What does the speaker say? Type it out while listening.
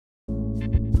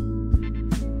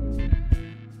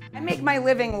make my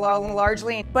living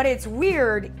largely, but it's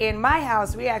weird. In my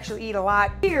house, we actually eat a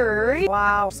lot here.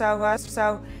 Wow.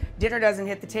 So dinner doesn't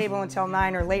hit the table until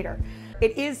 9 or later.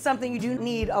 It is something you do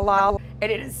need a lot,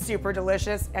 and it is super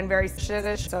delicious and very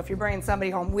delicious. So if you're bringing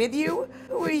somebody home with you,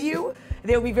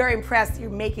 they'll be very impressed that you're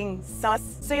making sauce.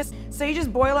 So you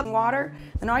just boil up water,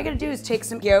 then all you gotta do is take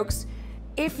some yolks.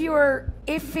 If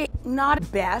it's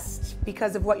not best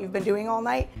because of what you've been doing all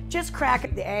night, just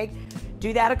crack the egg.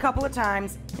 Do that a couple of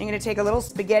times. You're gonna take a little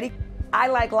spaghetti. I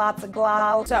like lots of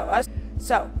glal.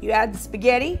 So you add the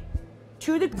spaghetti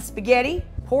to the spaghetti,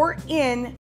 pour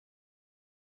in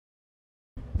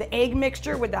the egg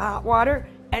mixture with the hot water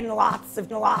and lots of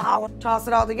toss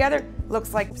it all together.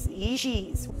 Looks like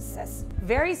cheese.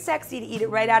 Very sexy to eat it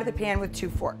right out of the pan with 2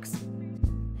 forks.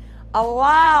 A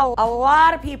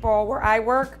lot of people where I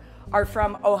work are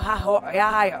from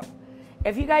Ohio.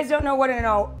 If you guys don't know what an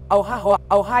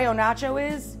Ohio nacho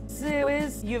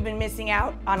is, you've been missing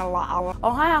out on a lot.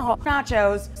 Ohio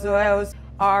nachos, those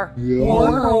are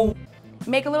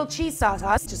make a little cheese sauce,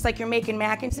 just like you're making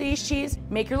mac and cheese.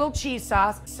 Make your little cheese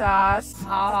sauce,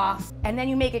 and then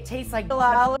you make it taste like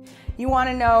you want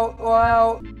to know.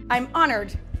 Well, I'm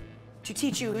honored to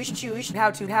teach you how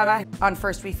to have on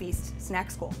First We Feast Snack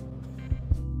School.